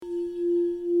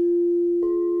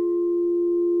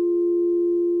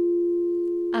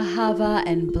Ahava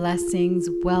and blessings.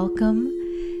 Welcome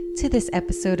to this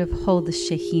episode of Hold the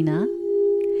Shekhinah.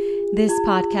 This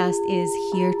podcast is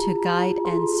here to guide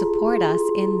and support us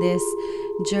in this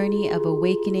journey of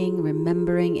awakening,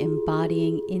 remembering,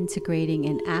 embodying, integrating,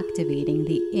 and activating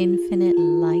the infinite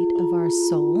light of our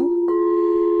soul.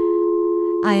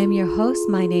 I am your host.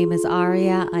 My name is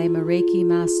Aria. I am a Reiki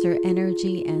Master,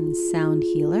 Energy and Sound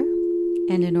Healer,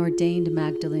 and an ordained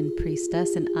Magdalene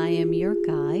Priestess, and I am your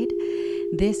guide.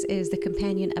 This is the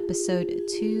companion episode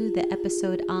to the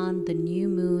episode on the new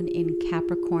moon in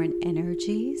Capricorn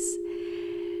energies.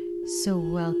 So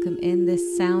welcome in.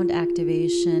 This sound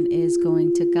activation is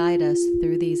going to guide us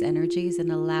through these energies and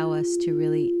allow us to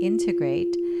really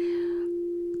integrate,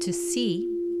 to see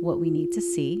what we need to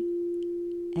see,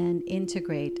 and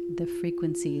integrate the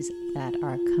frequencies that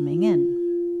are coming in.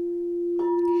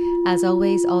 As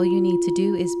always, all you need to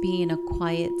do is be in a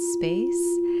quiet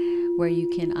space where you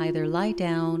can either lie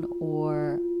down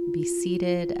or be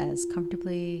seated as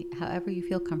comfortably, however you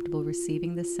feel comfortable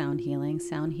receiving the sound healing.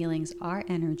 Sound healings are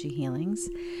energy healings,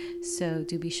 so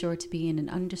do be sure to be in an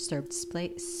undisturbed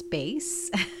space.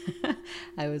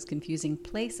 I was confusing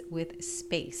place with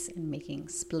space and making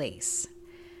splace.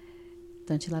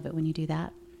 Don't you love it when you do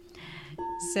that?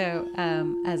 So,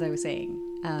 as I was saying,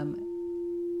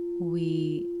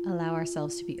 we allow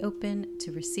ourselves to be open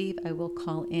to receive. I will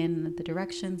call in the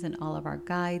directions and all of our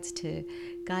guides to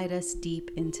guide us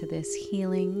deep into this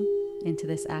healing, into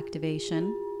this activation.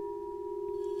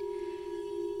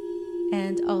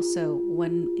 And also,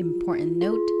 one important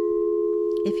note,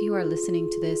 if you are listening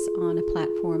to this on a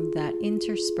platform that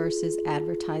intersperses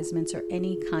advertisements or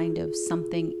any kind of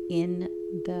something in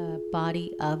the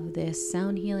body of this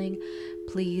sound healing,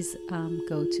 please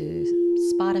go to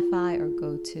Spotify or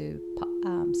go to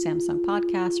Samsung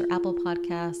Podcasts or Apple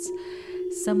Podcasts,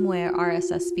 somewhere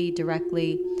RSS feed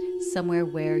directly, somewhere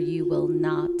where you will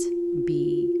not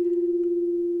be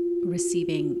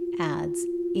receiving ads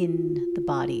in the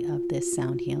body of this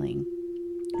sound healing.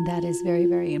 That is very,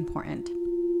 very important.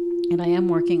 And I am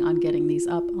working on getting these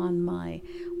up on my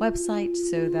website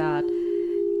so that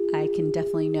I can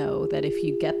definitely know that if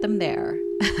you get them there,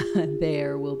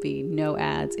 there will be no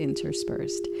ads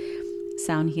interspersed.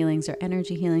 Sound healings are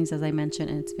energy healings, as I mentioned,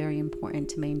 and it's very important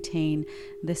to maintain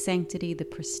the sanctity, the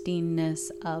pristineness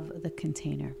of the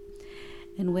container.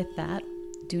 And with that,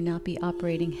 do not be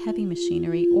operating heavy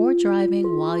machinery or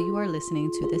driving while you are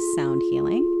listening to this sound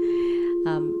healing.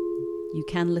 You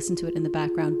can listen to it in the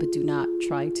background, but do not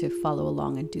try to follow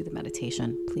along and do the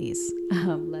meditation, please.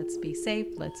 Let's be safe,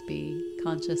 let's be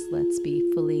conscious, let's be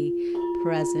fully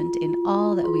present in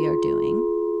all that we are doing.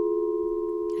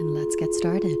 And let's get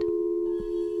started.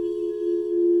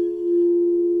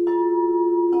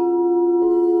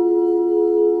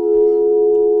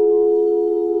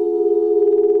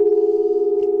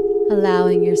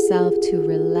 Allowing yourself to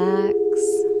relax,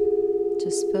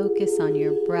 just focus on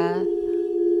your breath.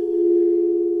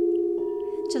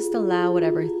 Just allow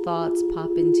whatever thoughts pop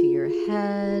into your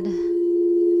head.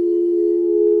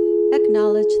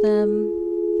 Acknowledge them,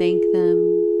 thank them,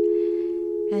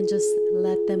 and just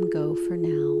let them go for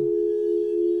now.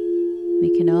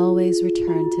 We can always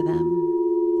return to them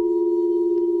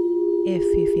if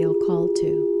you feel called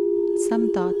to.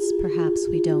 Some thoughts perhaps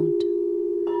we don't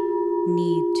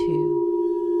need to.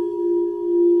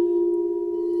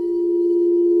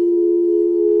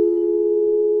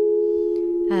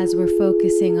 As we're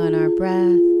focusing on our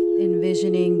breath,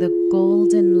 envisioning the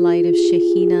golden light of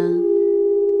Shekhinah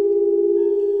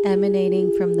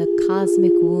emanating from the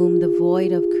cosmic womb, the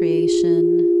void of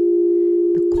creation,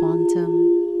 the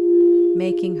quantum,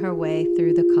 making her way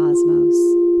through the cosmos.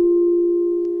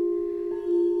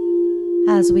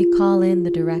 As we call in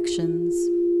the directions,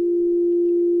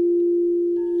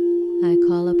 I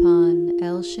call upon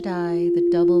El Shaddai, the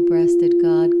double-breasted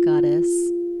God, Goddess,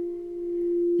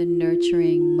 the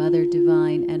nurturing Mother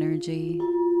Divine energy,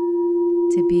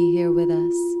 to be here with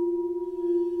us.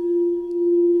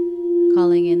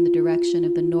 Calling in the direction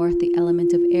of the north, the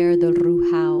element of air, the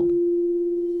Ruhao.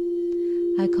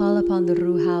 I call upon the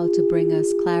Ruhao to bring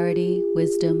us clarity,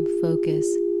 wisdom, focus,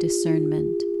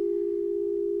 discernment,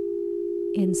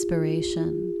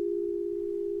 inspiration.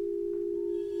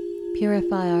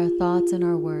 Purify our thoughts and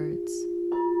our words.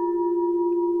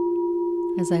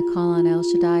 As I call on El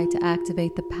Shaddai to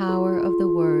activate the power of the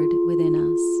word within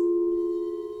us.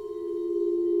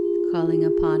 Calling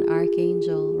upon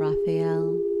Archangel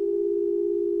Raphael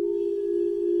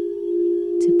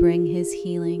to bring his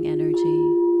healing energy.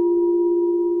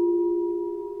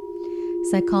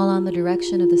 As I call on the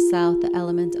direction of the south, the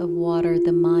element of water,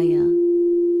 the Maya.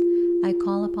 I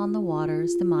call upon the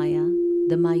waters, the Maya,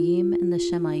 the Mayim and the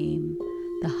Shemayim,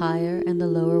 the higher and the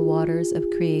lower waters of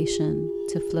creation,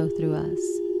 to flow through us,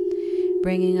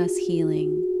 bringing us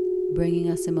healing, bringing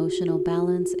us emotional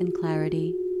balance and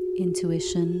clarity,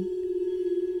 intuition,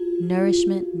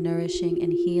 nourishment, nourishing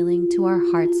and healing to our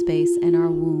heart space and our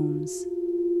wombs.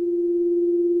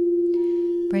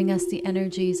 Bring us the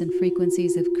energies and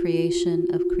frequencies of creation,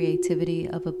 of creativity,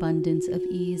 of abundance, of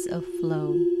ease, of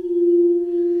flow.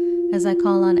 As I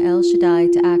call on El Shaddai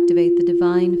to activate the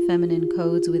divine feminine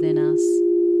codes within us,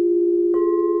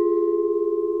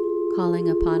 calling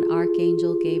upon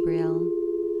Archangel Gabriel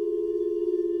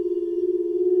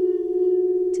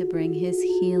to bring his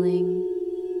healing,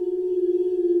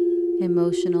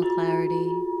 emotional clarity,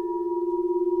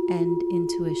 and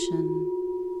intuition,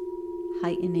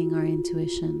 heightening our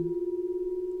intuition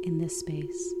in this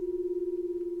space.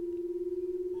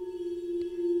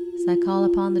 As I call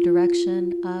upon the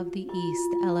direction of the east,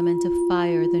 the element of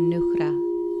fire, the Nukhra,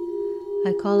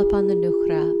 I call upon the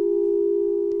Nukhra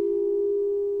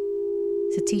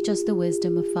to teach us the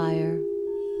wisdom of fire,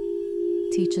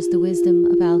 teach us the wisdom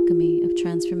of alchemy, of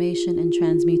transformation and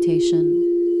transmutation.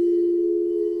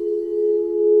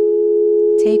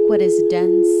 Take what is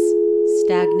dense,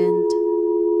 stagnant,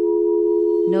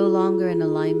 no longer in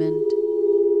alignment,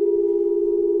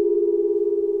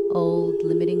 old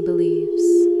limiting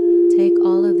beliefs. Take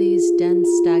all of these dense,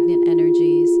 stagnant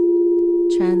energies,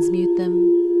 transmute them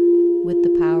with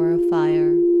the power of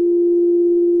fire.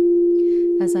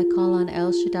 As I call on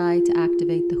El Shaddai to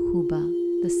activate the Huba,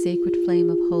 the sacred flame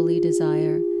of holy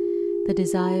desire, the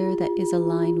desire that is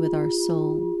aligned with our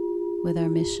soul, with our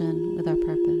mission, with our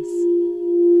purpose,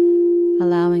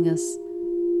 allowing us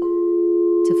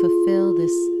to fulfill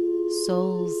this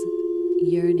soul's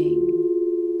yearning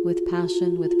with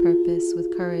passion, with purpose,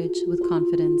 with courage, with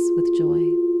confidence, with joy.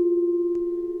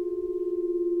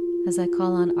 As I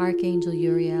call on Archangel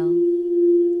Uriel,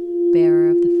 bearer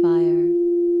of the fire,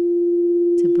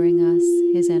 to bring us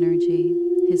his energy,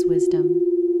 his wisdom.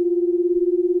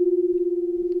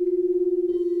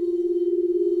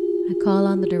 I call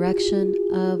on the direction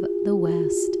of the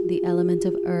west, the element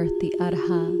of earth, the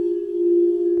Arha.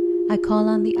 I call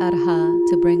on the Arha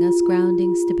to bring us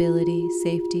grounding, stability,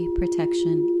 safety,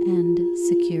 protection, and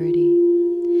security.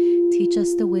 Teach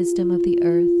us the wisdom of the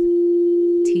earth.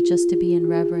 Teach us to be in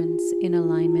reverence, in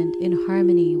alignment, in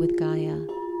harmony with Gaia.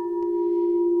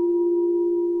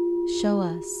 Show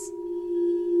us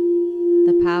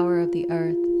the power of the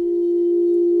earth.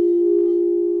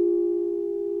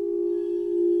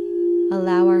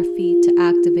 Allow our feet to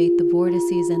activate the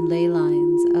vortices and ley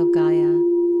lines of Gaia,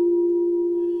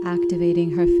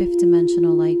 activating her fifth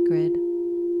dimensional light grid.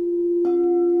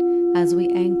 As we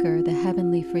anchor the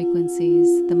heavenly frequencies,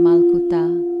 the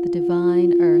Malkuta, the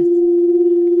divine earth,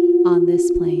 on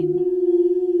this plane,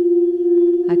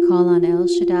 I call on El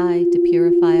Shaddai to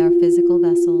purify our physical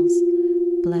vessels,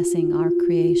 blessing our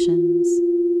creations,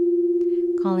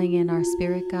 calling in our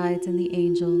spirit guides and the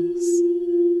angels,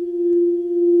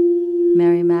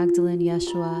 Mary Magdalene,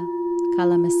 Yeshua,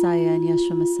 Kala Messiah and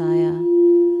Yeshua Messiah,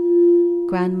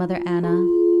 Grandmother Anna,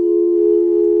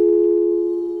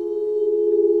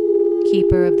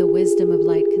 keeper of the wisdom of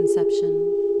light conception,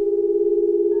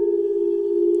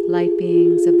 light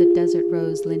beings of the desert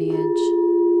rose lineage.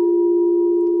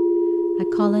 I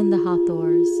call in the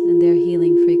Hathors and their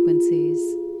healing frequencies,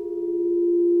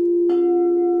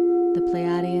 the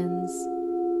Pleiadians,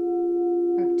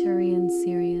 Arcturians,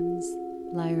 Sirians,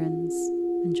 Lyrans,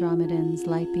 Andromedans,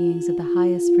 light beings of the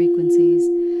highest frequencies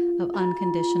of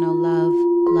unconditional love,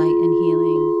 light, and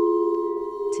healing,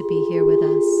 to be here with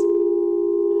us.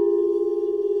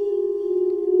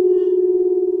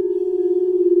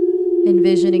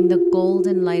 Envisioning the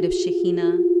golden light of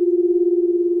Shekhinah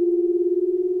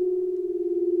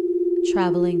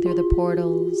traveling through the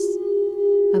portals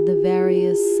of the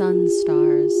various sun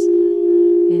stars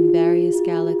in various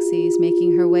galaxies,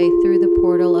 making her way through the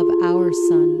portal of our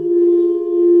sun.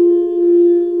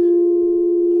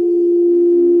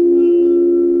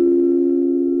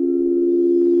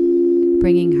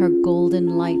 Bringing her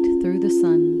golden light through the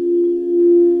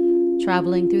sun,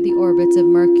 traveling through the orbits of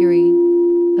Mercury,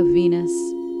 of Venus,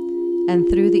 and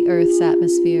through the Earth's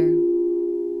atmosphere,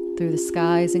 through the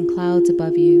skies and clouds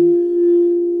above you,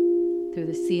 through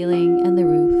the ceiling and the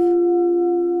roof,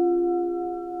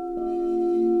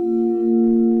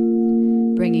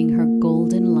 bringing her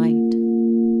golden light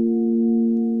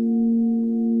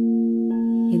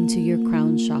into your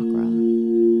crown chakra,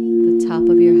 the top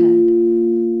of your head.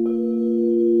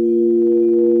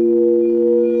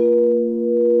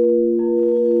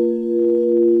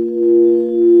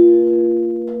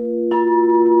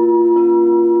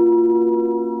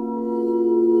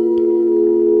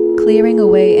 clearing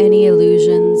away any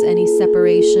illusions, any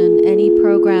separation, any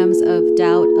programs of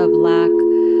doubt, of lack,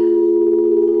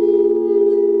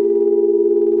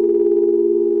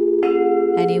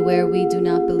 anywhere we do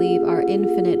not believe our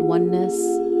infinite oneness,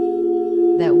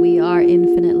 that we are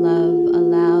infinite love.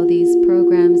 Allow these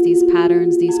programs, these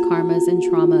patterns, these karmas and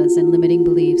traumas and limiting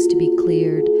beliefs to be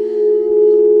cleared,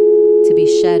 to be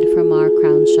shed from our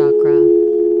crown chakra,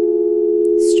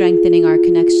 strengthening our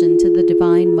connection to the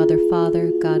Divine Mother,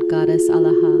 Father, God, Goddess,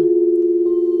 Allah,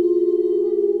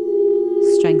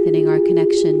 strengthening our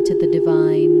connection to the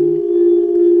divine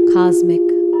cosmic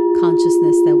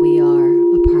consciousness that we are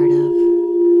a part of.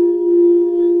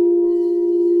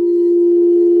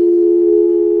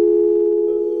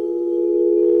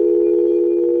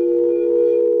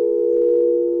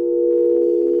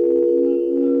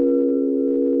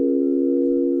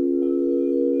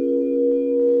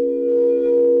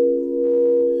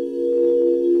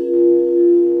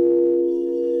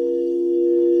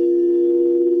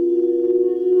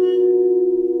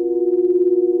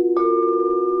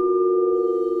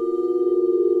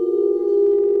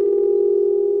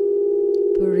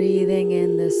 Breathing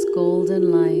in this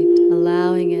golden light,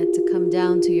 allowing it to come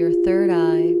down to your third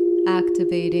eye,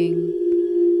 activating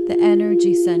the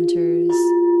energy centers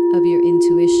of your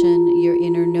intuition, your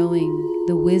inner knowing,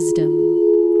 the wisdom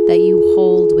that you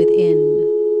hold within,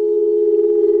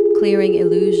 clearing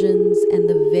illusions and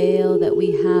the veil that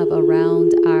we have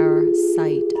around our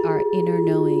sight, our inner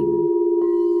knowing,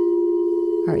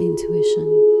 our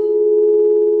intuition.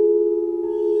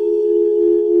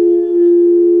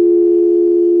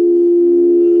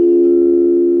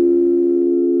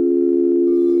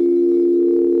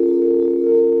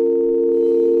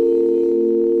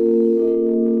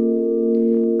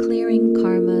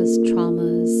 Karmas,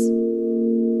 traumas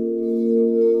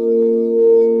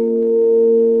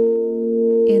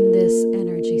in this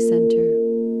energy center.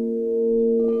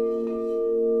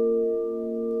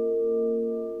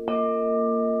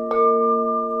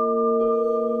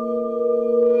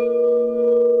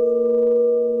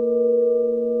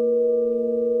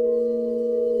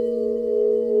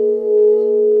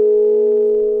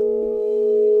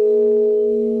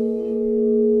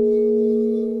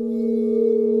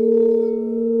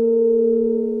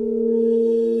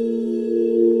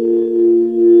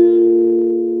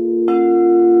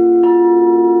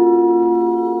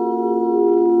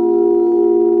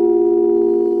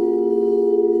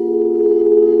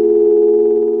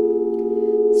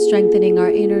 Strengthening our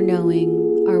inner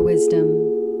knowing, our wisdom.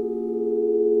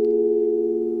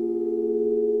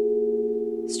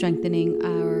 Strengthening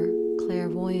our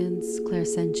clairvoyance,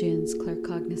 clairsentience,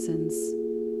 claircognizance.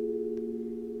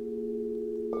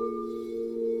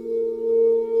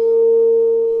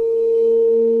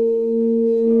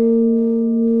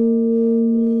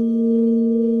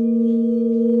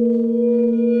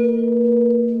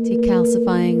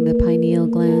 Decalcifying the pineal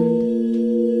gland.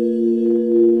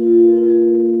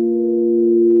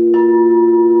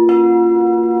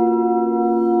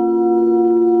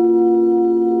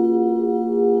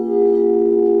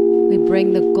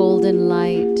 Bring the golden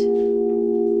light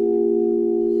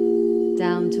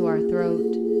down to our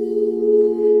throat,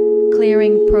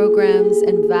 clearing programs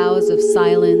and vows of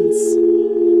silence,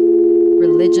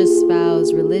 religious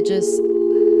vows, religious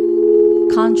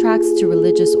contracts to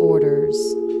religious orders.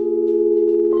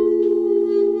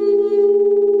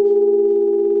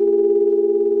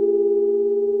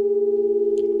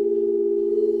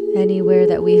 Anywhere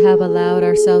that we have allowed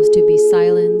ourselves to be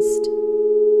silenced,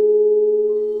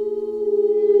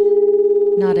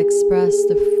 not express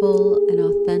the full and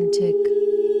authentic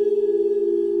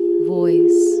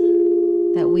voice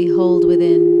that we hold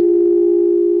within,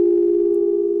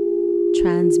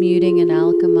 transmuting and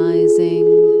alchemizing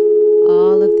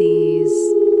all of these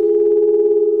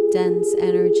dense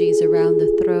energies around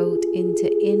the throat into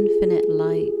infinite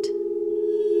light.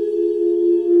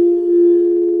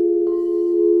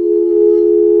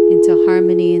 Into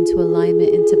harmony, into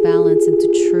alignment, into balance, into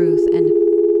truth and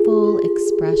full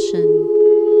expression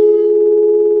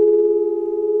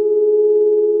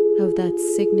of that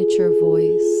signature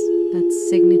voice, that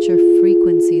signature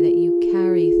frequency that you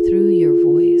carry through your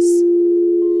voice.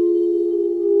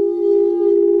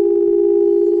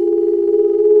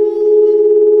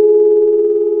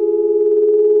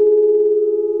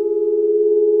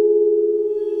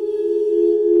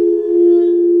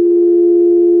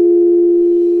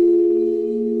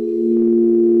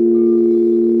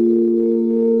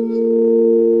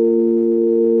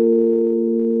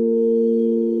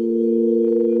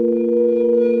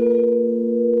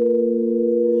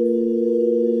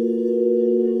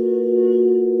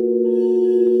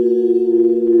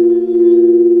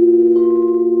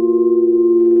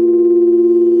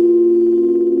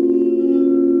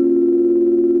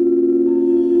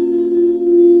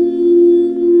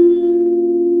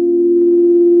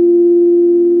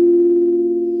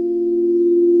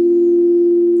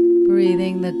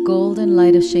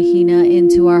 light of Shekhinah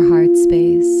into our heart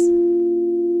space,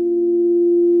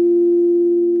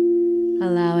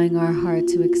 allowing our heart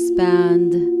to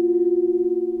expand,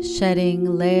 shedding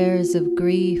layers of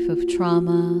grief, of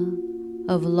trauma,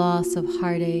 of loss, of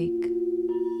heartache.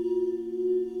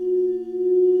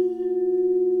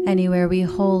 Anywhere we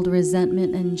hold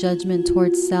resentment and judgment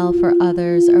towards self or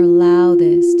others, allow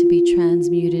this to be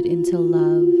transmuted into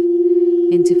love,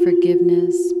 into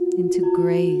forgiveness, into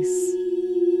grace.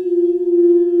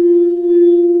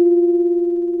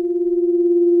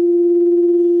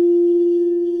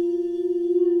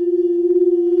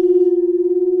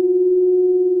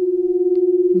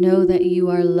 Know that you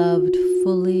are loved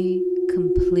fully,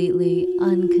 completely,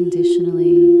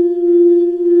 unconditionally.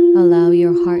 Allow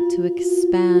your heart to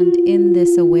expand in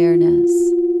this awareness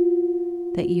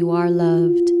that you are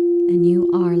loved and you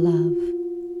are love.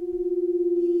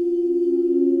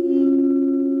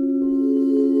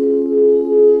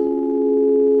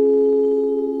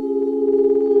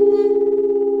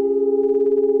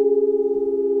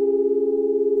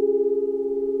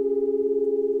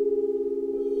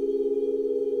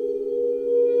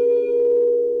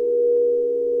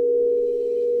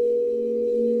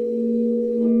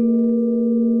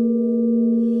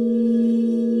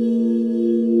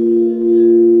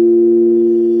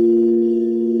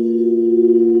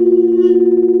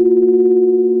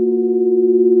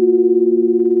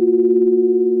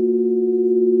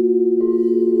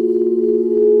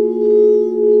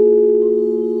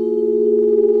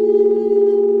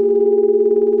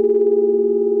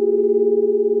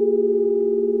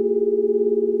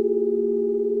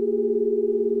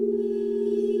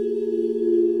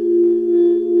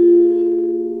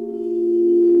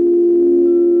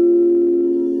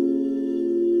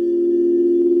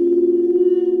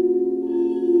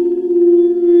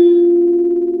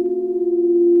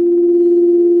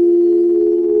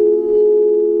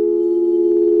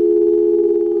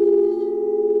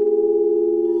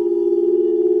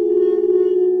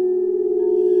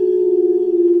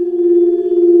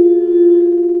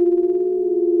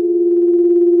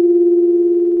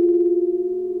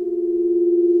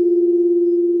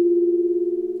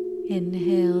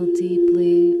 Inhale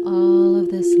deeply all of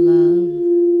this love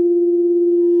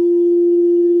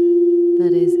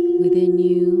that is within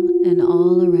you and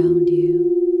all around you.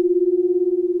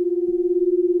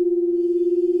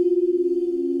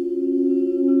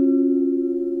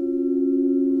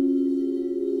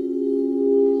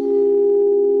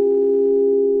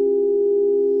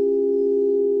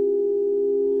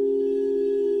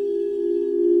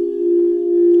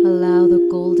 Allow the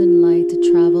golden light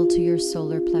to travel to your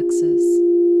solar plexus.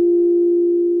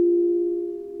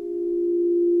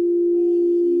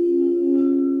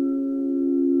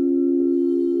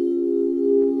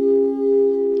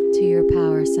 To your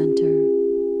power center.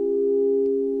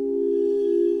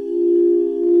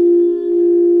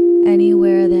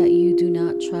 Anywhere that you do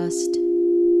not trust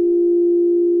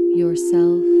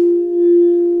yourself,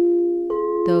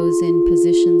 those in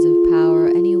positions of power,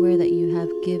 anywhere that you have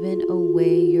given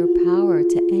away your power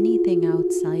to anything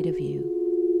outside of you.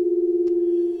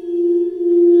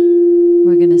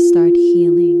 We're going to start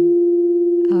healing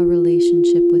our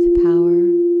relationship with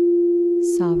power,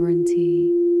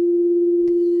 sovereignty,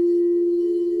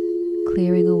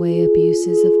 clearing away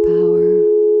abuses of power,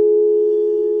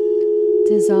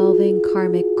 dissolving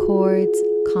karmic cords,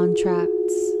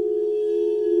 contracts,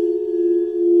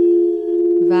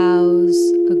 vows,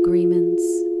 agreements,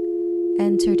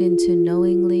 entered into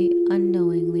knowingly,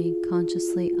 unknowingly,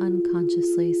 consciously,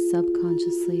 unconsciously,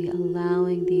 subconsciously,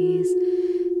 allowing these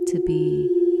to be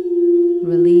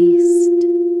released,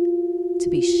 to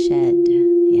be shed.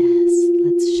 Yes,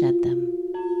 let's shed them.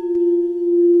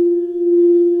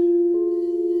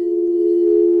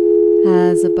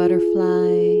 As a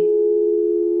butterfly,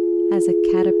 as a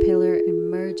caterpillar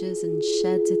emerges and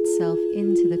sheds itself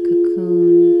into the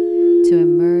cocoon to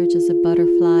emerge as a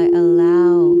butterfly,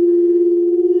 allow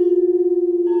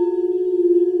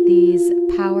these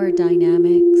power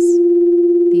dynamics,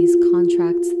 these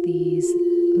contracts, these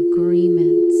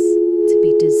agreements to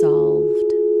be dissolved,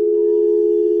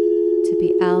 to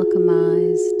be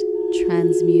alchemized,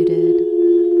 transmuted,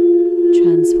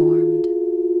 transformed.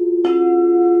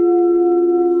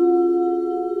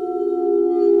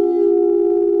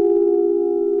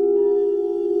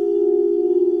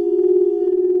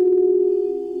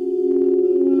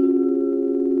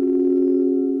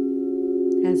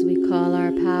 As we call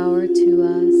our power to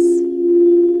us,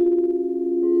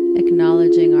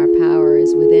 acknowledging our power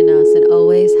is within us and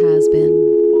always has been.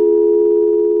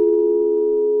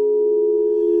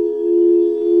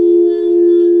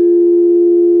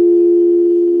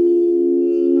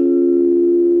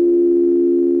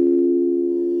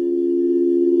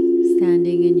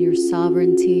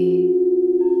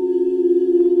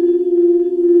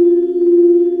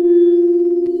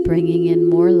 bringing in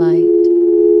more light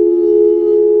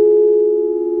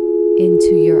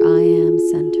into your I Am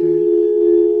center.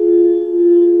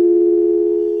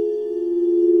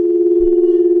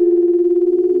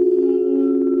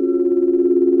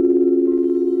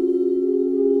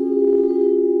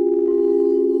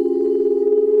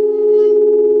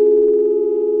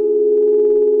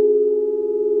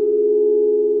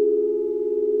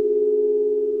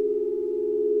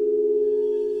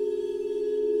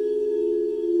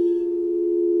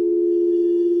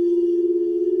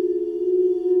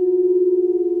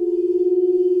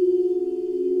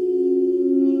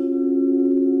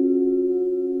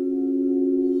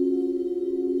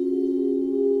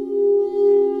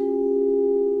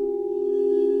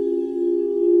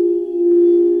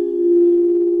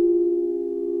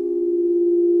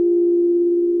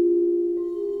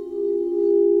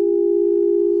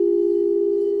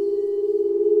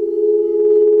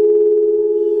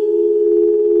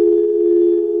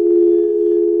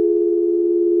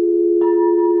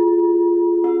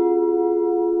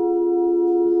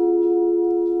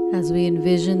 As we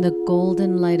envision the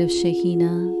golden light of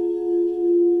Shekhinah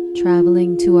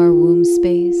traveling to our womb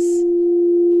space,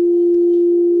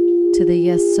 to the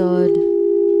Yesod,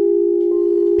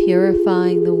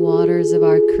 purifying the waters of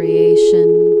our creation,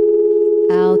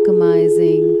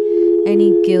 alchemizing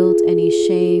any guilt, any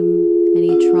shame, any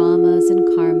traumas and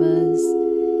karmas,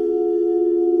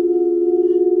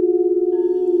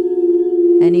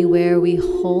 anywhere we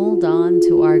hold on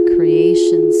to our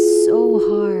creation so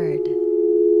hard,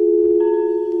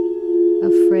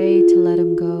 afraid to let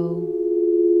them go.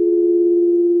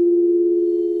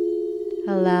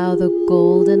 Allow the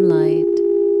golden light,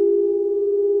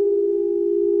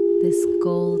 this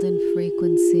golden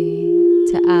frequency,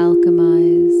 to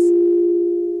alchemize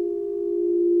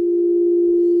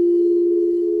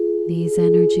these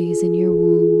energies in your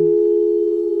womb,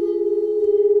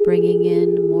 bringing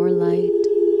in more light,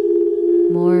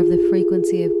 more of the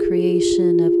frequency of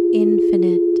creation, of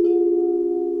infinite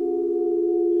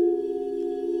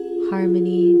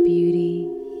harmony, beauty,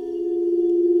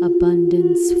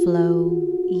 abundance, flow,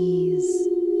 ease.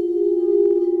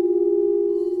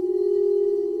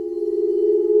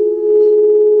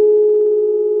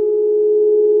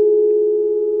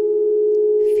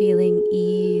 Feeling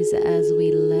ease as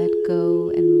we let go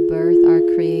and birth our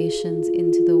creations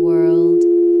into the world,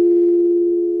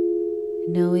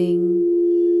 knowing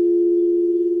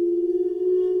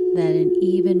that an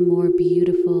even more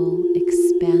beautiful,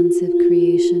 expansive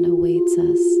creation awaits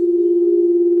us.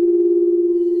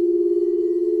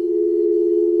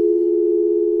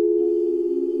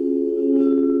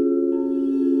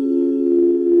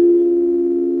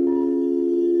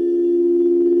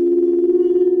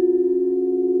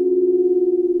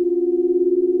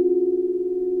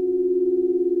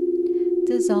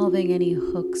 Dissolving any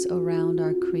hooks around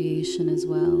our creation as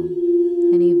well.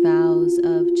 Any vows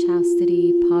of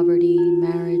chastity, poverty,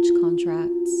 marriage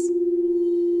contracts,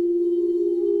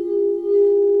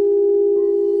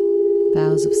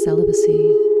 vows of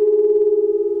celibacy,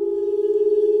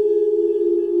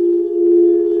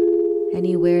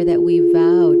 anywhere that we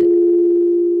vowed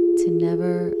to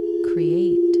never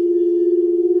create.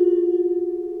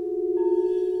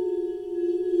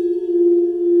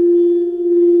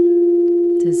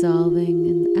 Dissolving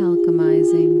and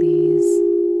alchemizing these.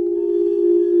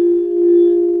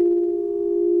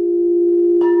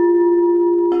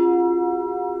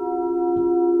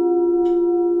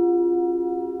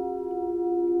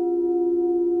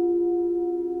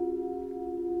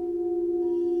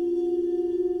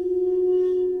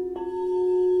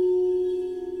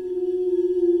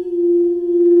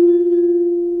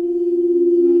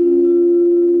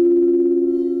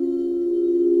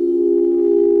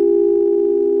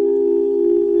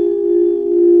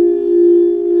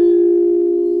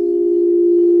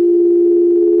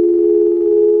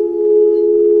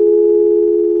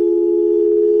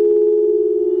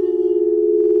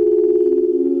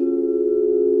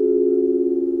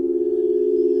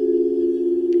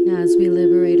 As we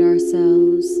liberate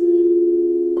ourselves,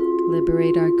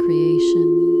 liberate our creation,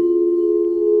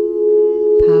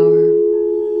 power,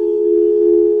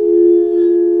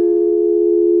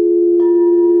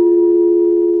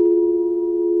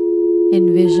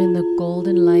 envision the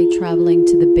golden light traveling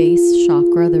to the base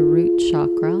chakra, the root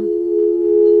chakra.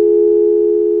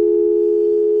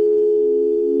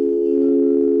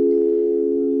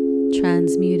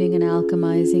 Transmuting and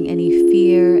alchemizing any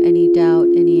fear, any doubt,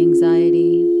 any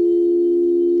anxiety.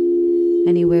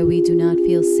 Anywhere we do not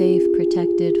feel safe,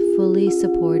 protected, fully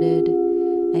supported,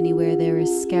 anywhere there is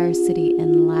scarcity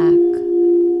and lack,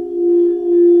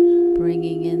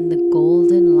 bringing in the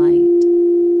golden light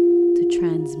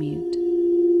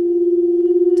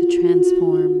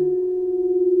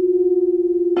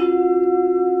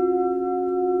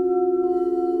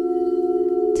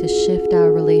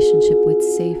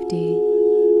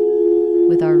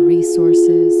with our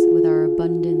resources, with our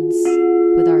abundance,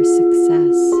 with our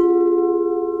success.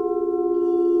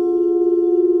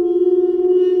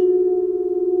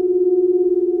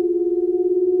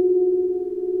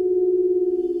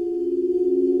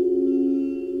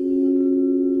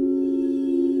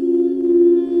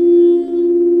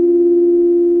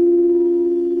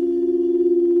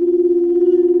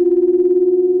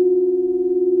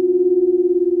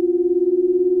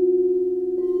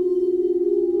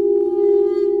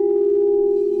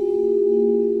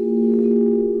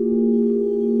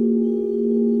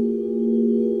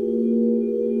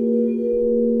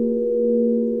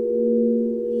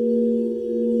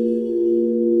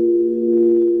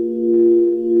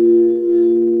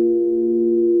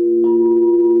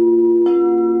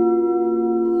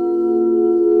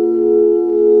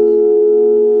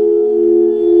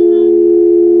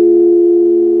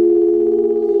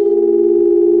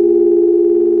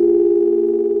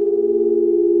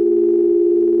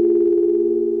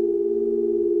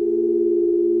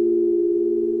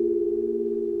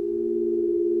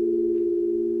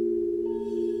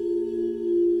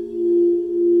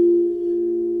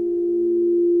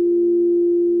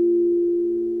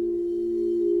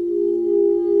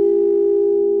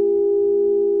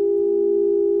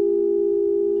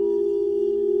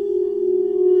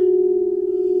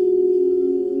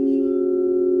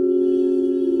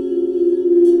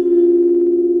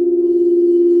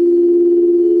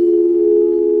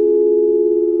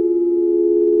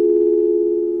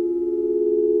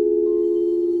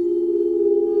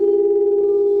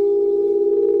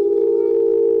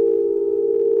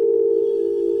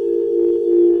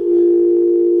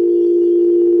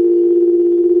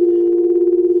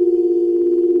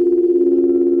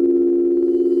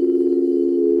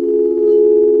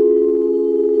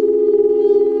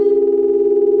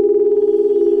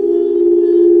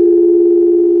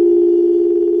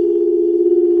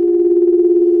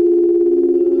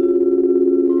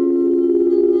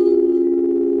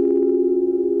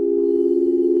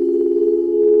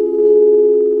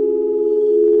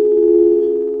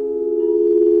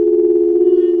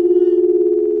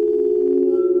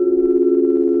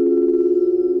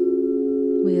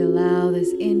 We allow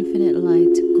this infinite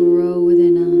light to grow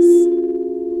within us,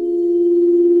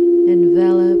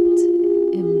 enveloped,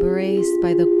 embraced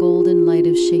by the golden light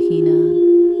of Shekhinah.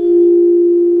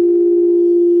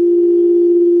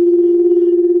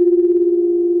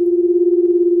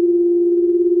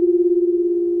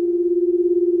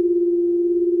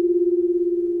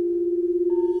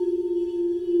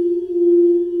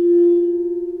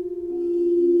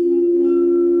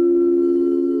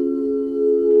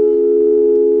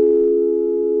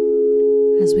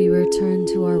 As we return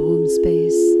to our womb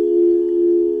space,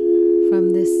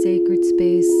 from this sacred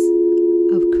space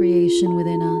of creation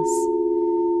within us,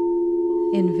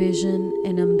 envision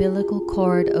an umbilical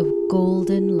cord of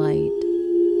golden light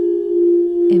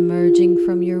emerging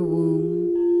from your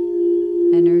womb,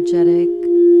 energetic,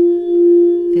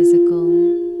 physical,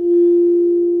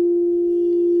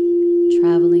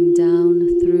 traveling down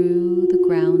through the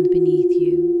ground beneath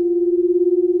you,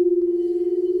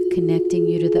 connecting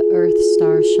you to the Earth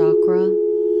Star Chakra,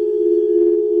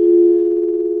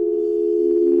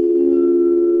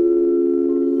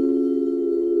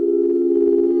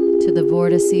 to the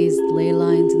vortices, ley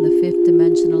lines in the fifth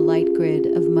dimensional light grid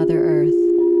of Mother Earth.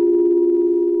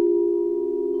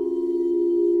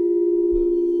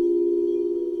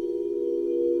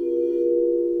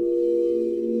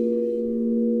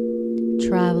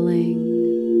 Traveling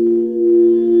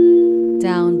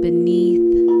down beneath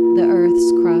the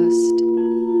Earth's crust,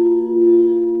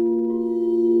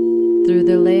 through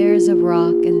the layers of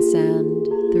rock and sand,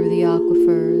 through the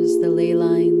aquifers, the ley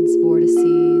lines,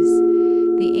 vortices,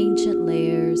 the ancient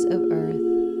layers of Earth.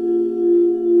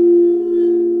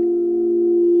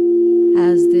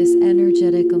 As this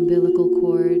energetic umbilical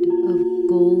cord of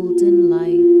golden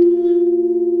light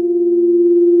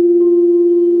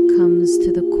comes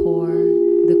to the core,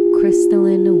 the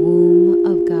crystalline womb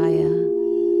of Gaia,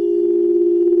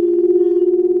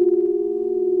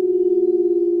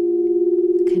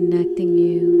 connecting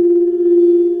you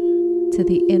to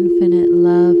the infinite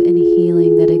love and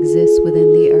healing that exists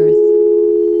within the earth.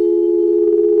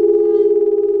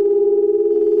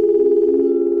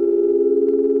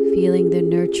 Feeling the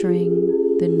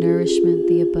nurturing, the nourishment,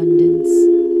 the abundance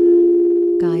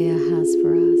Gaia has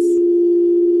for us.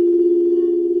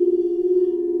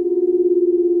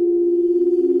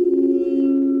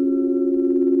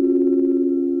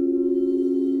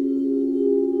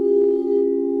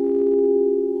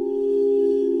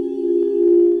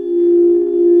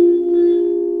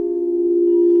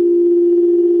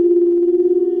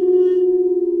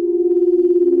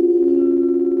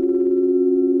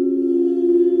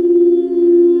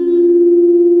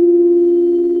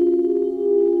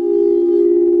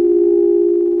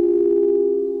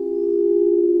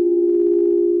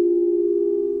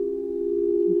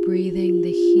 breathing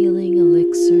the healing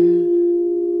elixir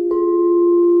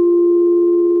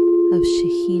of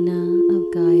Shekhinah, of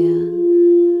Gaia,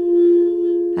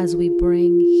 as we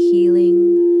bring healing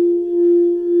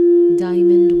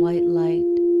diamond white light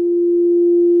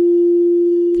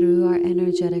through our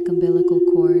energetic umbilical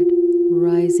cord,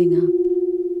 rising up,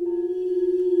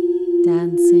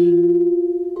 dancing,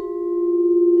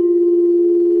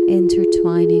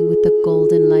 intertwining with the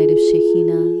golden light of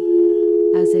Shekhinah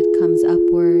as it comes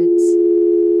upwards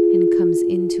and comes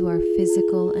into our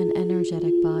physical and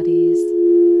energetic bodies.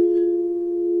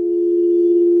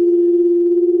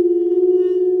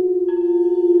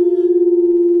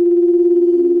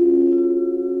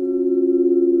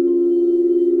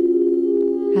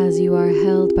 As you are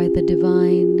held by the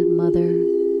Divine Mother,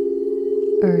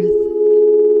 Earth,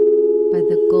 by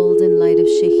the golden light of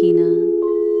Shekhinah,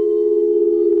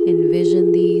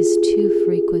 envision these two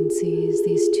frequencies,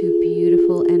 these two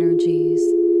beautiful energies,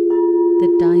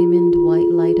 the diamond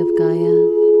white light of Gaia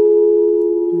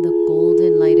and the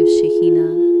golden light of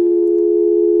Shekhinah,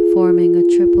 forming a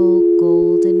triple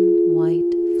golden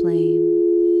white flame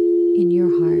in your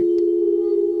heart.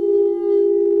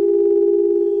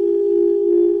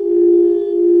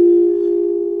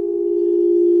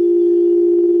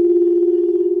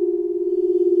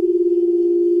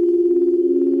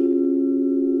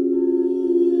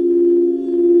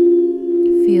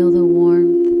 Feel the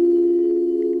warmth,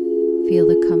 feel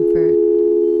the comfort,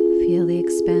 feel the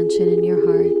expansion in your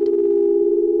heart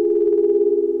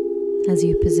as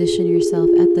you position yourself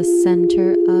at the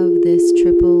center of this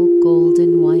triple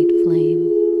golden white flame.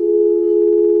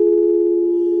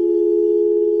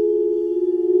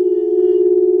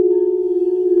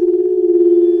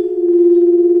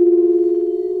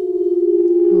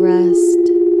 Rest,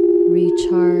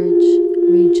 recharge,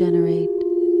 regenerate.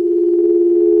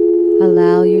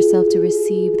 Allow yourself to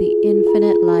receive the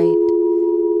infinite light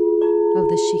of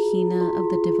the Shekhinah of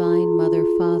the Divine Mother,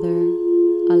 Father,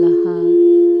 Allah,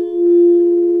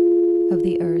 of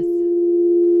the earth,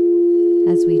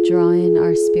 as we draw in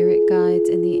our spirit guides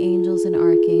and the angels and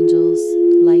archangels,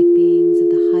 light beings of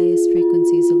the highest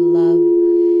frequencies of love,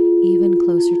 even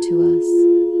closer to us.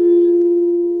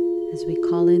 As we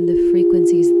call in the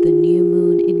frequencies of the new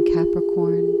moon in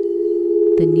Capricorn,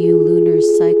 the new lunar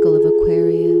cycle of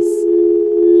Aquarius,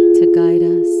 to guide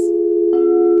us,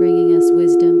 bringing us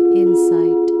wisdom,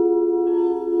 insight,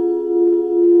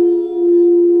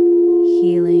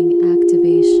 healing,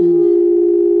 activation,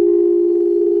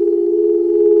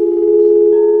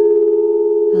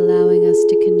 allowing us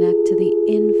to connect to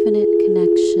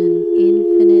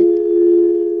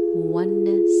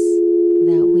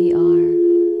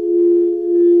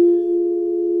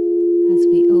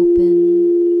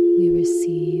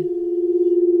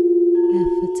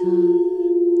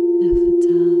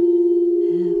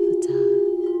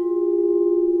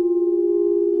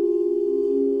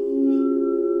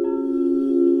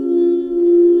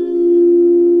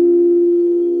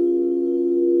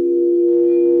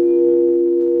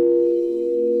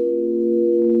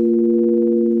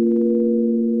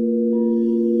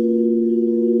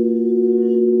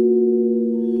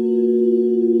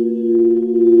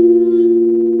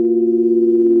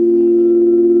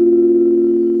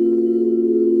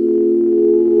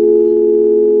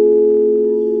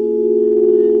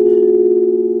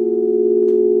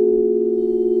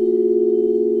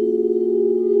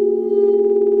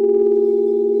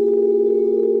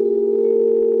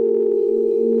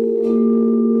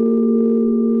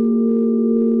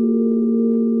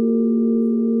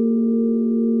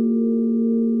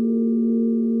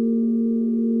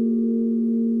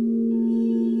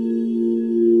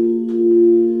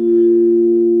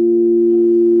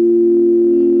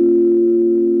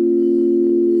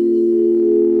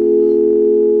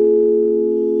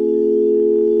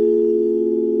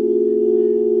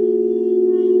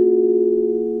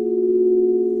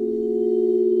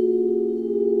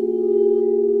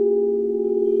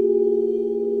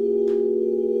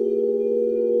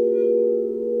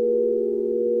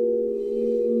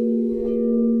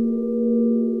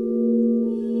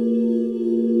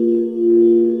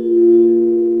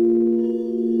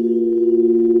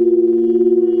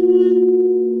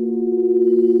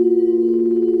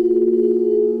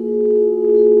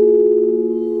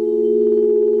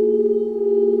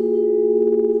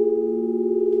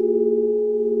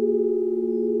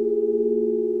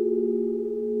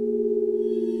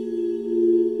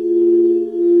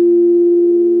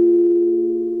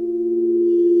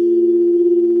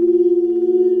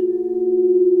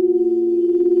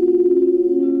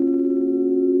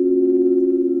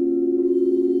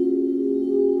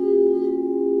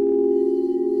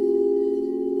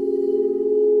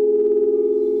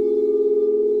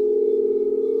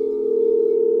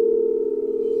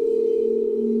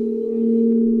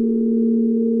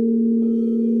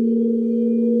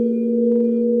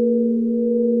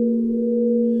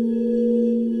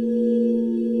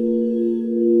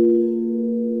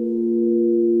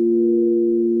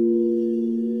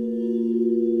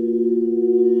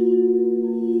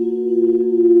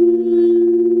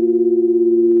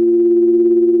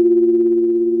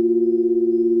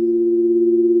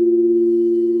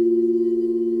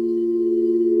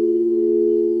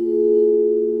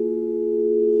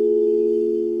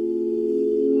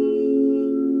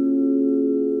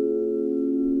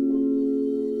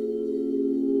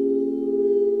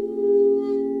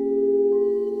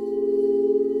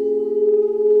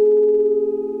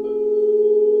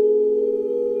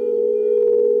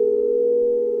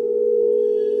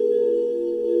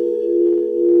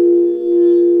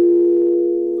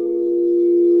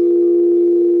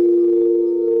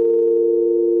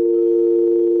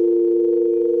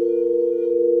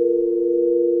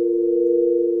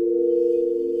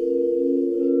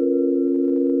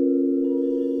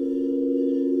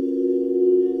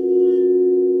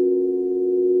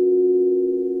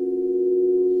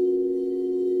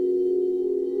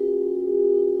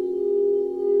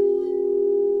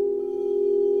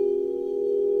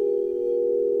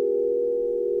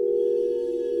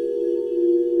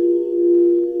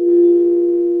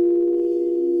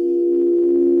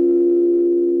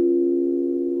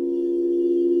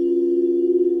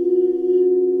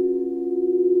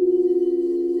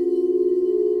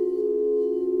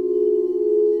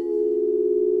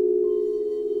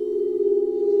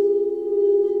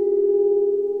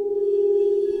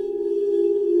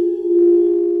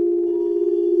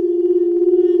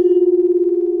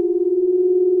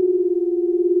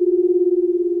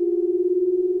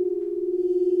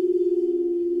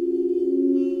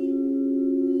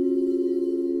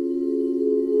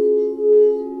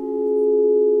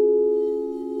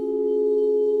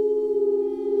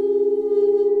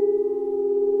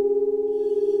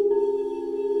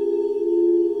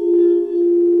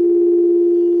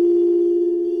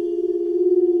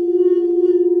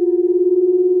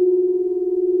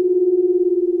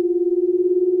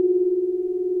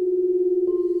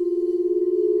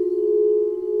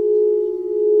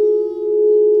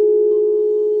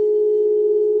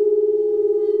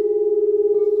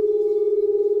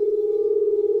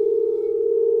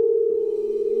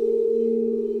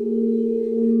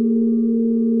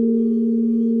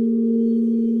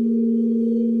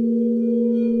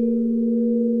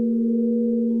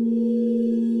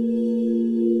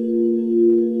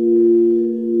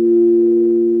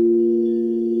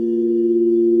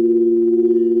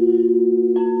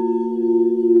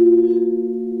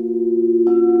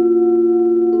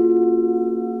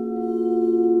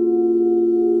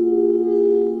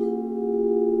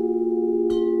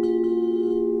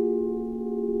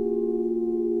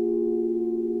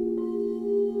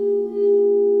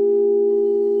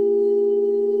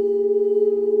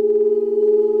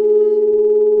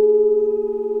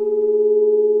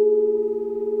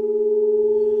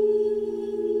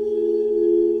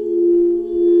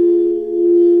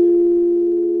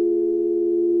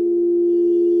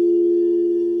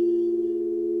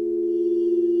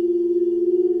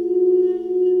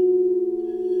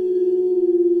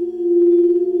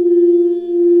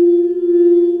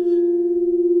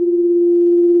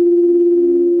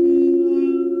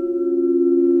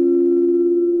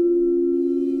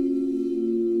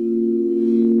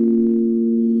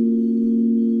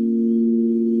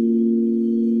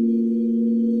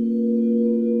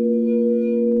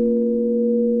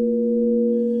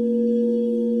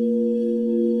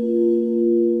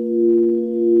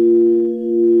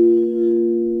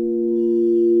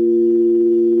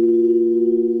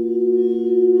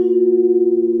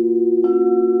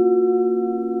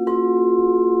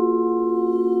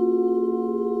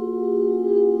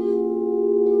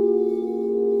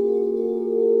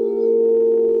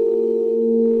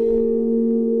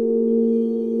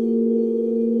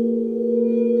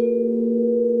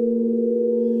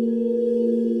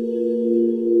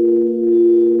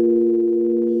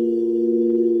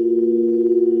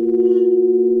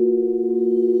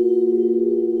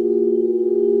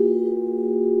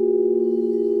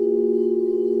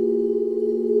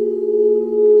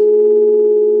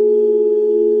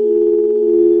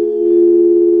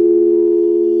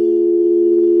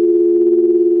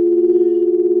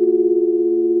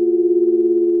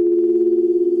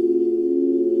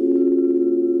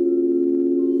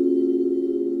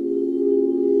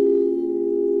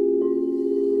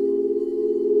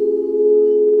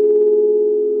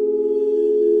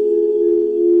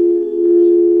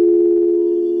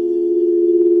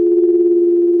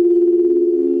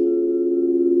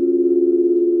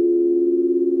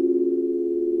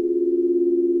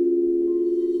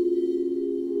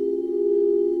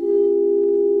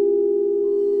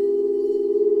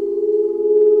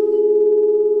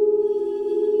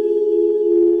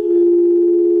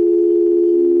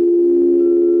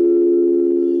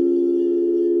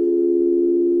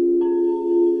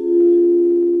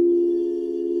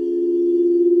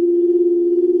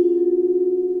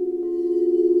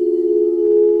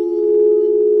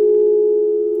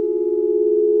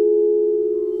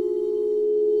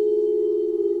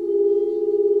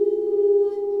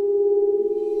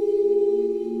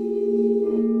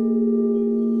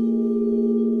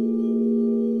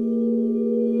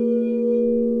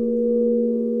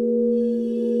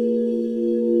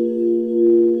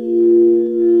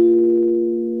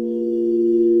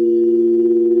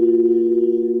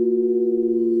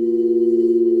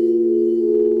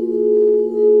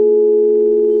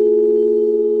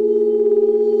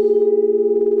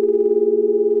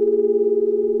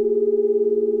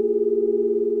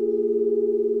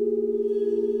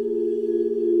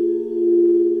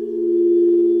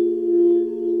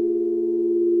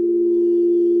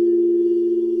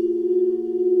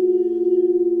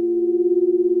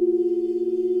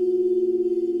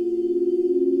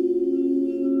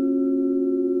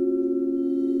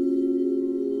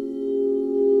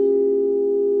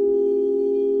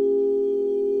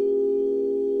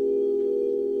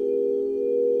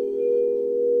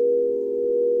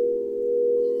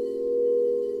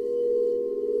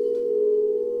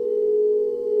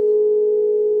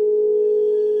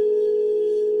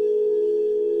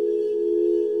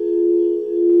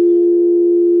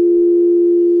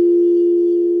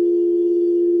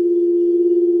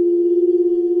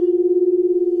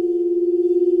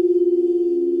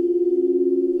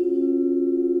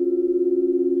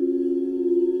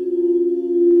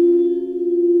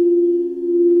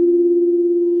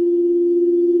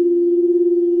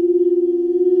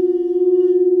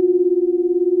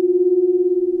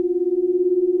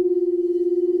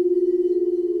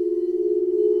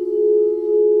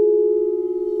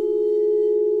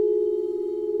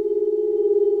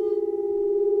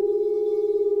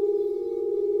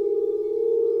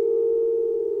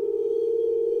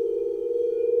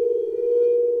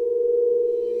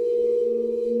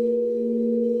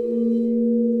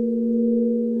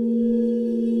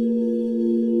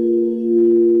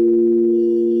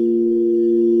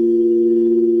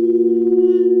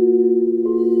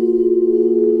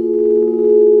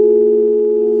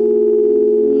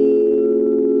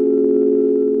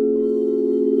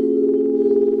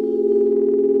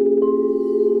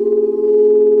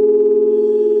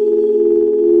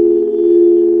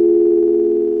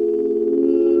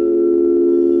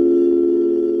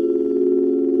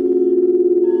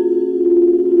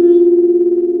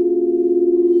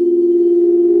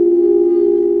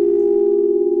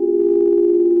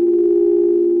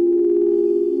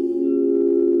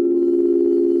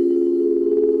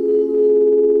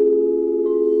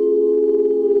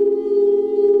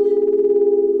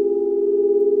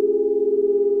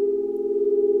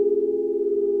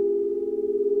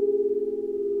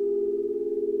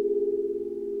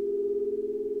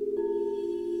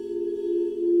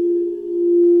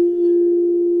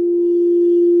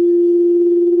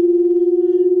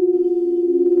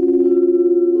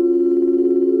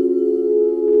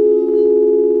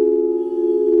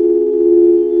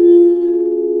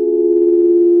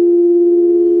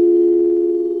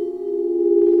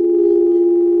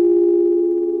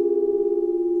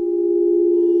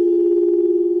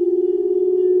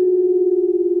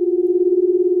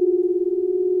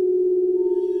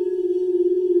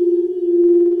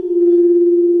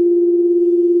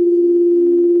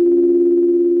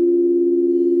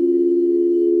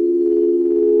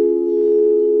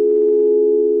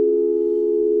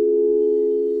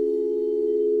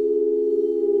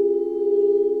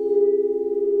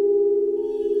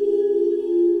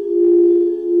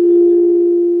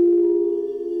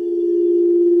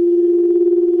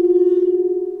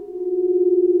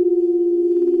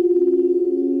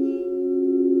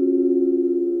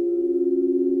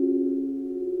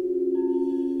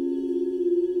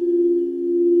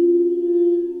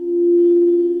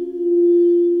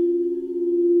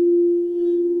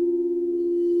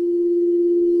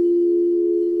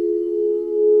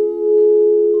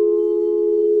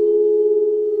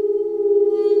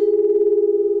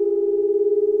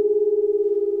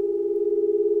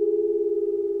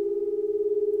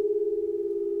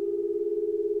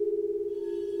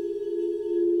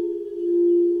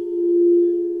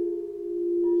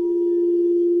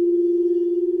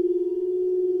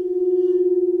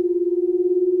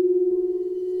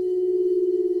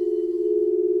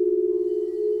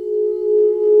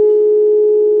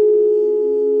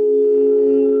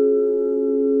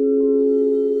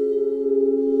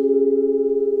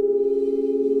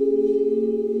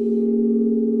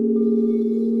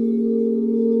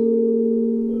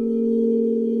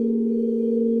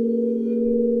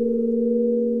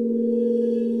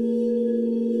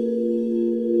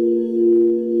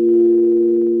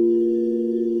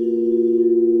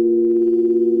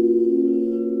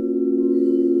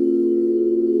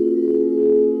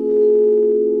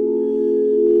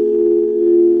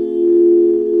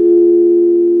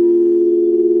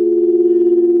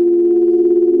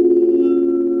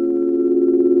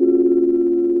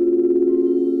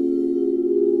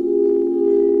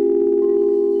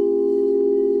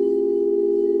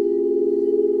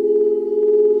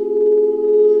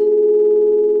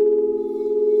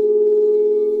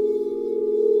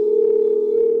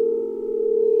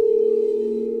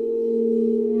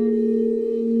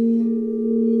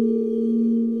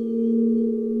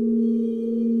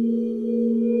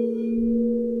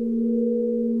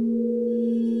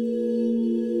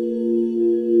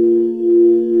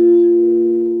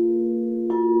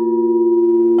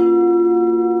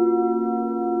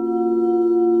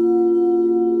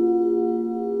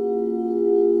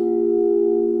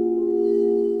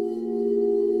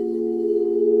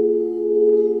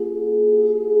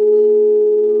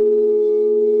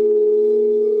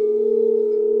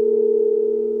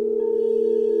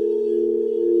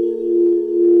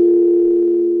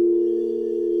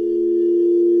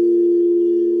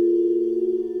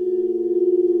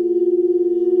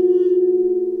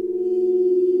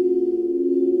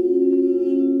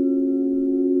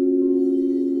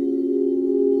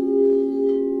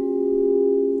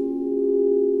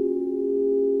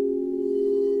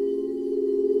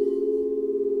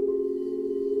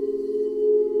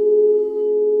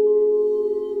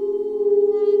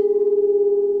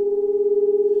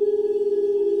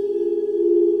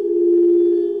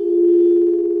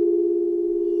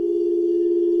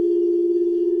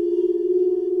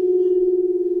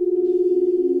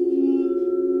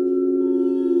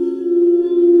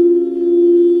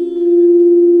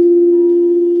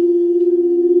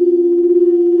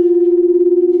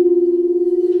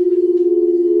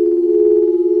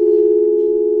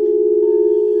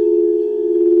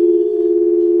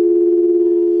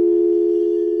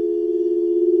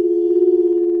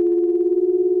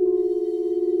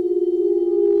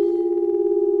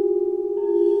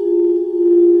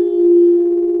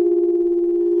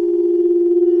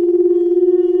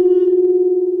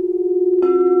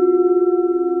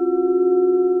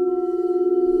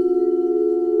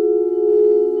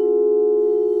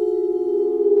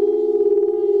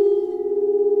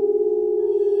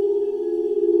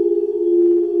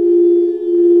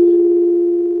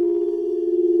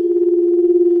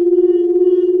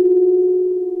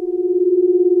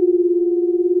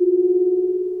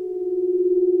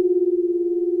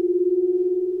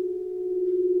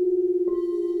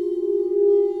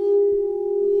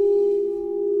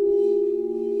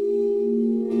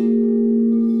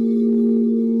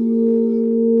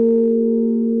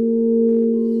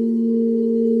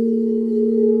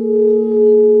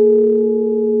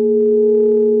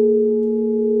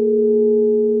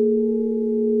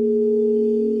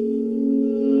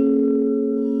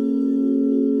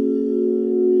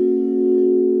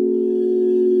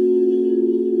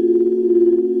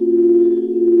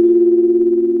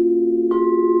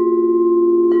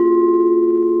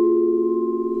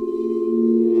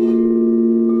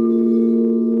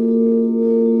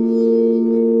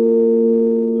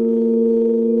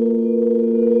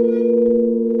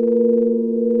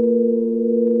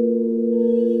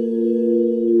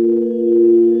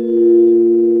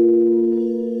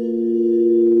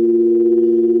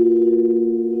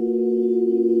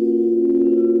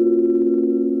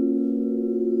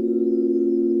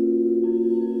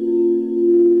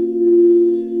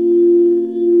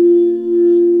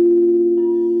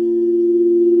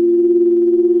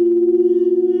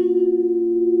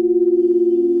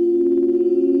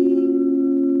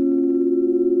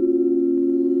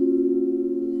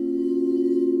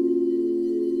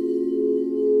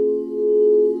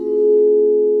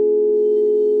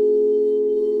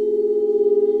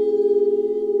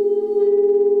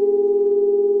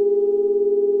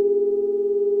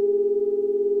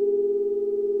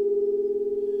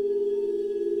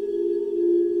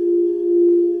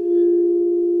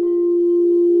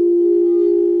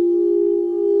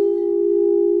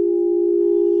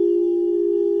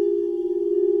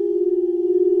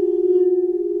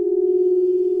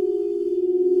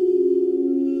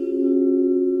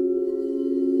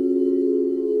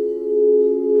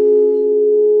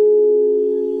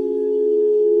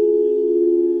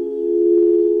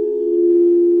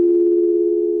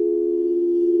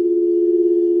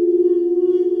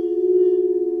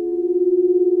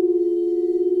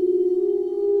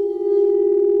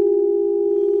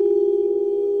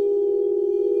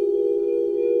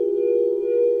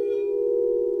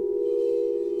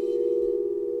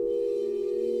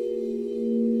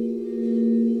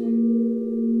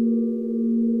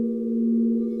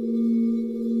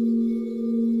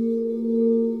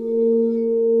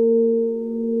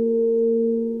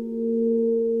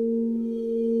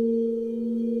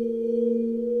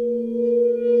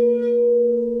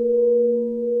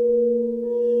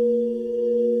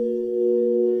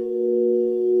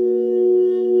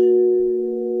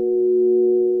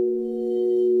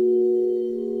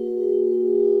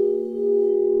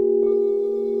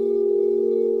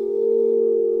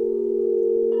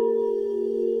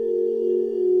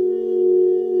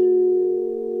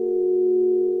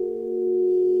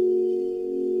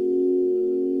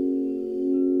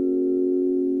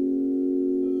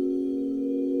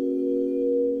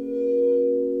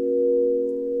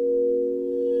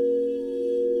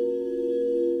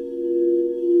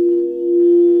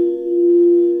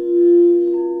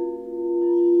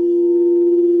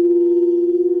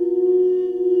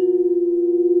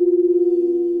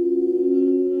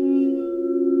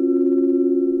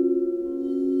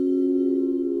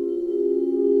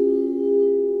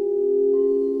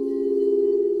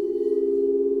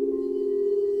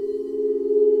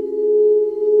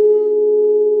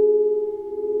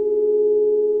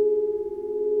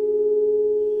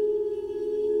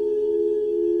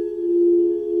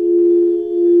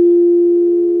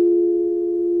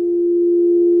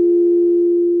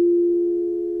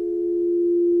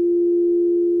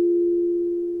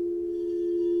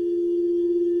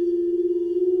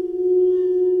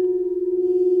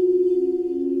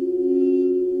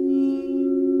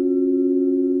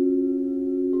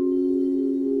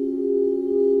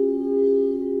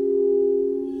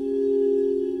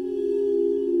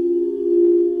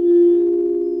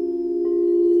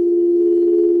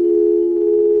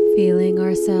bathing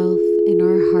ourselves in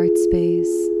our heart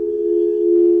space,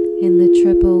 in the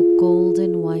triple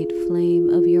golden white flame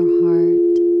of your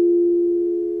heart,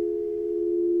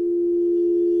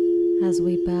 as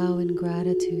we bow in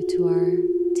gratitude to our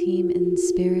team in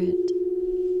spirit.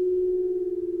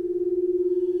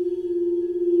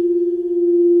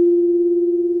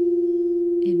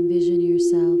 Envision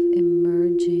yourself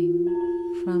emerging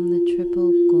from the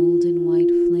triple golden white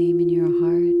flame in your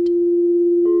heart,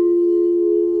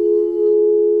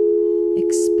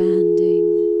 expanding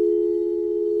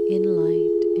in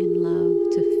light, in love,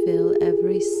 to fill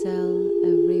every cell,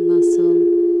 every muscle,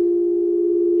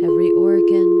 every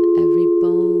organ, every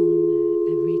bone,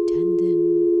 every tendon,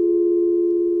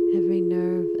 every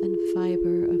nerve and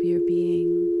fiber of your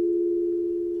being,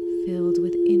 filled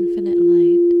with infinite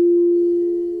light,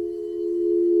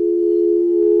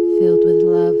 filled with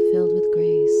love, filled with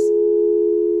grace.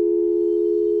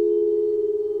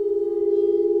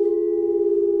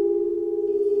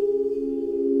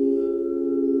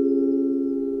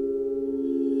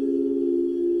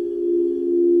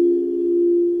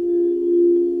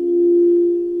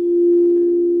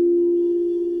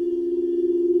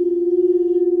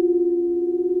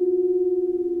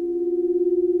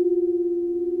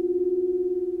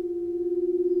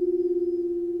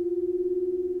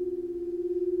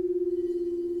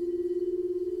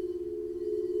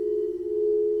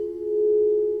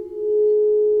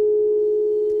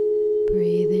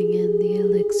 Breathing in the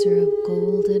elixir of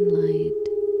golden light,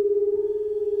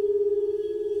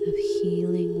 of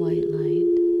healing white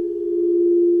light,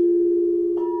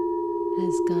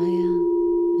 as Gaia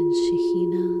and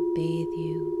Shekhinah bathe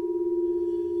you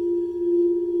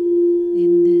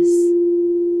in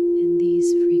these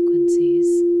frequencies.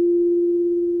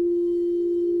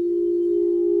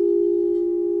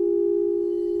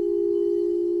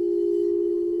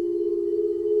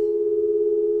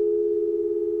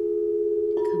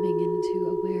 Coming into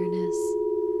awareness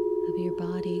of your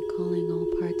body, calling all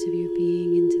parts of your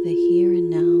being into the here and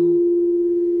now.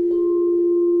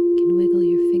 You can wiggle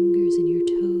your fingers and your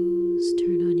toes,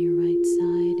 turn on your right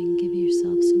side, and give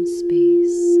yourself some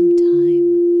space, some time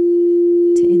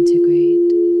to integrate.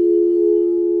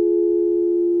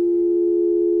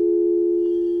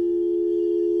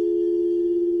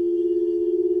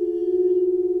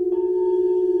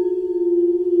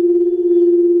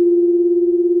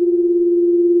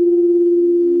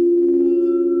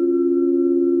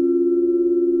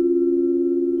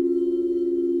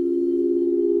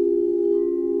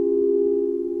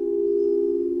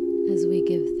 As we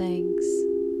give thanks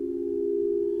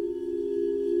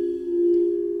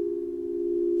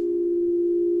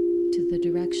to the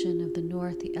direction of the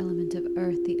north, the element of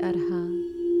earth, the Arha,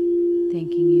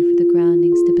 thanking you for the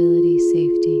grounding, stability,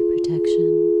 safety, protection.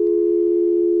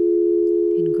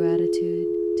 In gratitude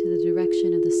to the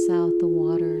direction of the south, the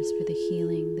waters, for the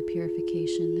healing, the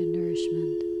purification, the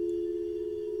nourishment.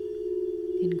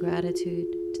 In gratitude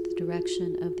to the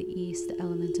direction of the east, the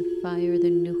element of fire,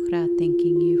 the Nukhra,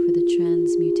 thanking you for the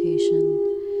transmutation,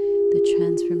 the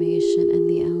transformation, and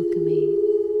the alchemy.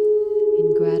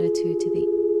 In gratitude to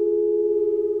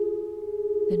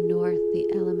the north, the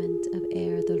element of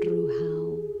air, the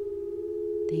Ruhao,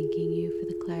 thanking you for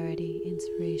the clarity,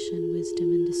 inspiration,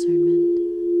 wisdom, and discernment.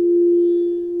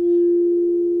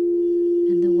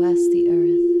 And the west, the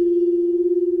earth,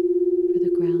 for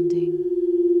the grounding,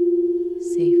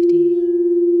 safety,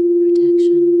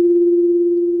 protection.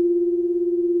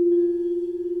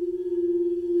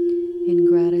 In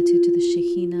gratitude to the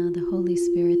Shekhinah, the Holy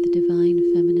Spirit, the divine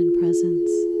feminine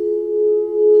presence.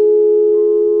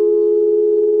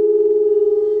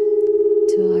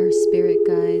 To our spirit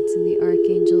guides and the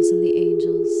archangels and the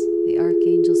angels, the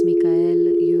archangels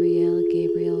Michael, Uriel,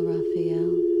 Gabriel,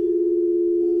 Raphael.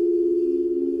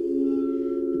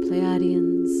 The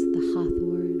Pleiadians, the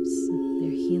Hathors,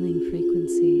 their healing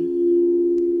frequency.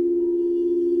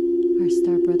 Our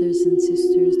star brothers and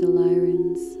sisters, the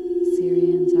Lyrans,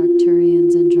 Syrians,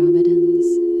 Arcturians, Andromedans.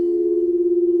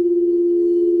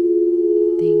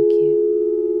 Thank you.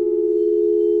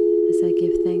 As I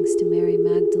give thanks to Mary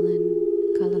Magdalene,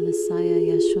 Kala Messiah,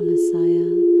 Yeshua Messiah,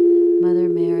 Mother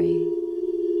Mary,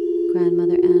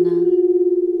 Grandmother Anna,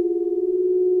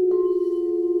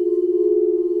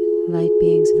 light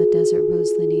beings of the Desert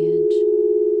Rose lineage,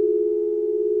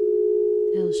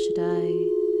 El Shaddai,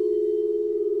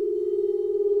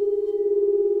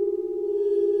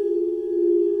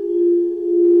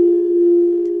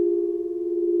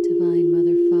 Divine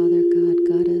Mother, Father, God,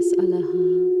 Goddess, Allah.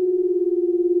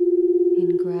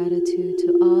 In gratitude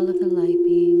to all of the light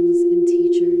beings and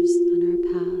teachers on our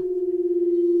path,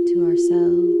 to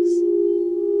ourselves,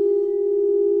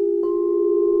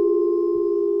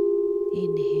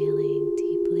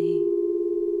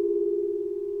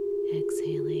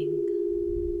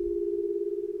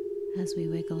 as we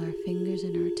wiggle our fingers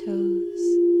and our toes,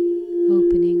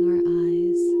 opening our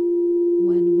eyes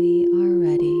when we are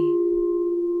ready.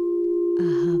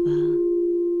 Ahava.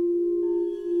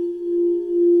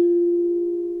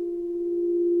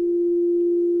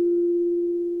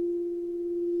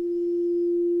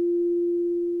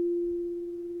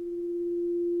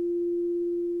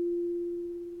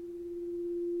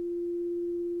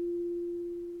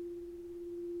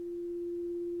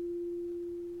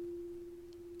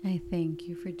 I thank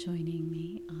you for joining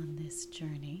me on this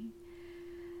journey.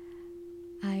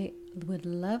 I would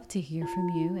love to hear from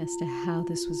you as to how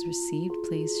this was received.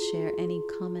 Please share any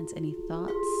comments, any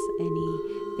thoughts,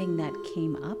 anything that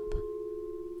came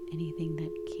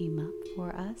up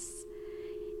for us.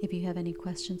 If you have any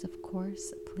questions, of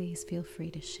course, please feel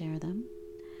free to share them.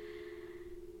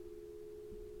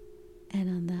 And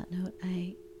on that note,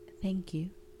 I thank you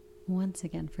once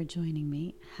again for joining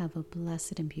me. Have a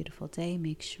blessed and beautiful day.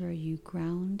 Make sure you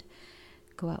ground,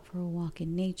 go out for a walk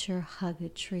in nature, hug a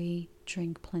tree,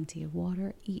 drink plenty of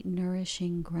water, eat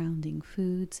nourishing, grounding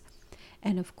foods,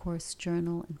 and of course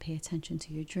journal and pay attention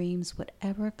to your dreams.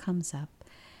 Whatever comes up,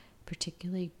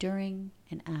 particularly during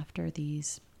and after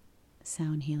these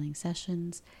sound healing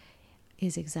sessions,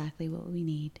 is exactly what we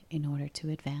need in order to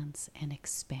advance and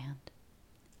expand.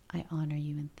 I honor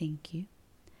you and thank you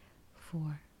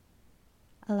for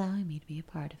allowing me to be a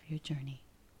part of your journey.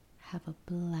 Have a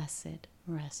blessed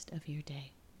rest of your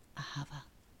day. Ahava.